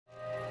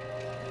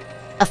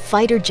A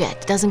fighter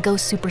jet doesn't go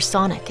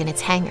supersonic in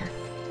its hangar.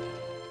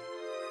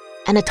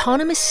 An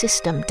autonomous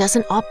system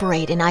doesn't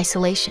operate in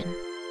isolation.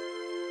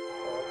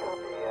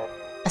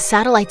 A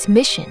satellite's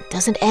mission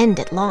doesn't end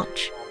at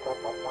launch.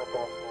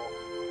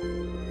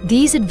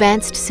 These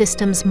advanced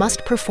systems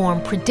must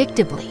perform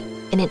predictably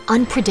in an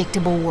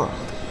unpredictable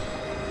world,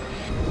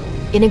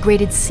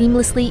 integrated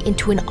seamlessly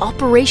into an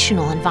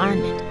operational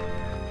environment,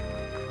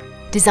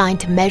 designed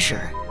to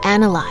measure,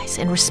 analyze,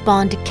 and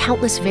respond to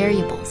countless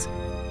variables.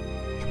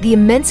 The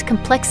immense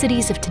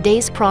complexities of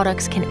today's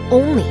products can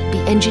only be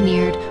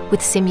engineered with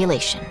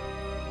simulation.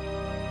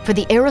 For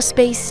the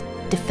aerospace,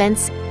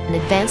 defense, and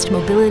advanced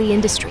mobility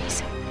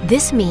industries,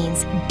 this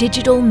means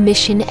digital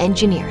mission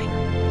engineering.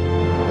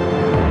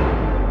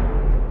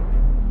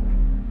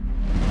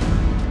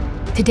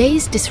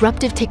 Today's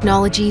disruptive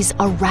technologies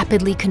are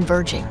rapidly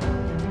converging.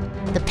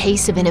 The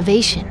pace of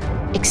innovation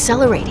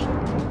accelerating,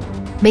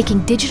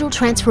 making digital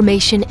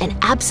transformation an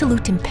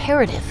absolute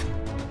imperative,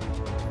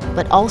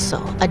 but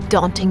also a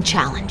daunting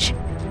challenge.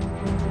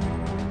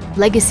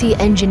 Legacy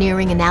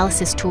engineering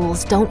analysis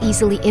tools don't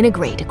easily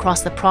integrate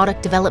across the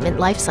product development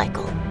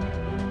lifecycle.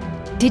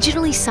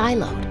 Digitally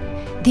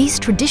siloed, these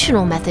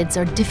traditional methods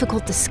are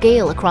difficult to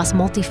scale across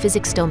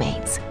multi-physics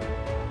domains.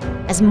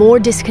 As more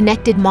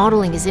disconnected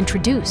modeling is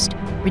introduced,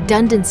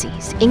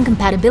 redundancies,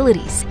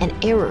 incompatibilities, and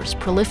errors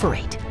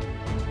proliferate.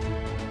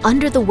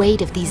 Under the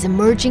weight of these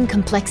emerging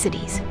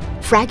complexities,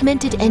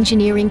 fragmented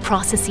engineering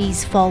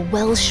processes fall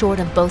well short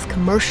of both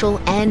commercial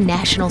and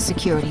national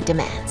security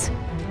demands.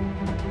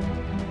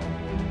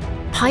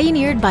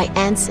 Pioneered by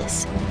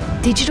Ansys,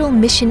 digital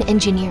mission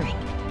engineering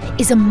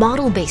is a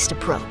model-based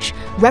approach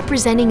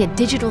representing a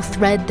digital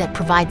thread that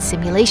provides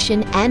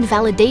simulation and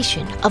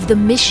validation of the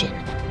mission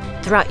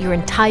throughout your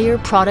entire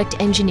product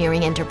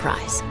engineering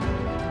enterprise.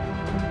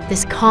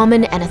 This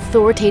common and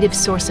authoritative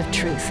source of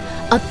truth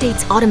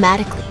updates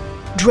automatically,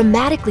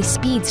 dramatically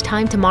speeds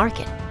time to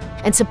market,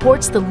 and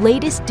supports the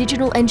latest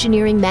digital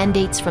engineering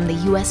mandates from the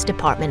U.S.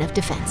 Department of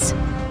Defense.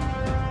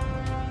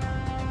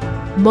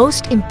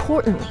 Most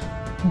importantly,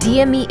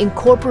 DME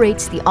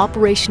incorporates the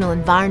operational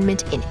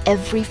environment in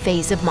every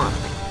phase of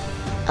modeling,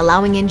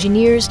 allowing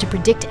engineers to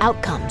predict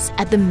outcomes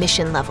at the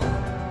mission level.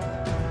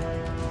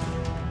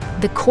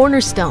 The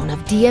cornerstone of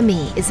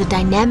DME is a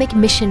dynamic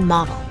mission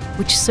model,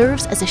 which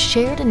serves as a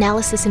shared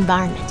analysis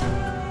environment.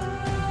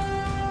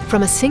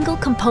 From a single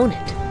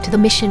component to the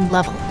mission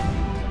level,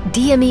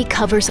 DME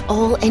covers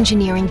all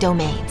engineering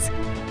domains.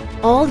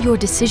 All your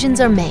decisions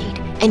are made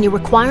and your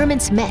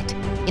requirements met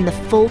in the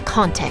full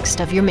context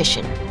of your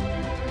mission.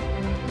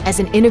 As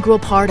an integral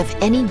part of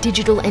any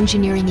digital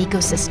engineering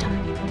ecosystem,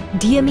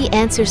 DME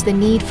answers the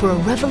need for a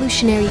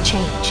revolutionary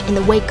change in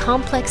the way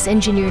complex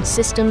engineered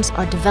systems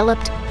are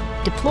developed,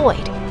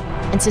 deployed,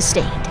 and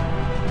sustained.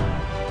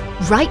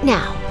 Right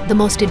now, the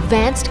most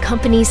advanced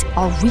companies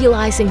are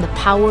realizing the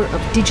power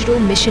of digital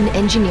mission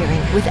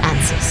engineering with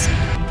Ansys.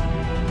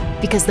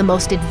 Because the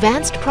most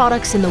advanced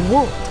products in the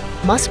world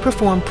must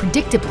perform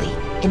predictably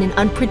in an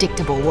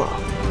unpredictable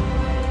world.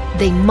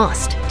 They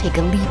must take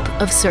a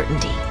leap of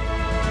certainty.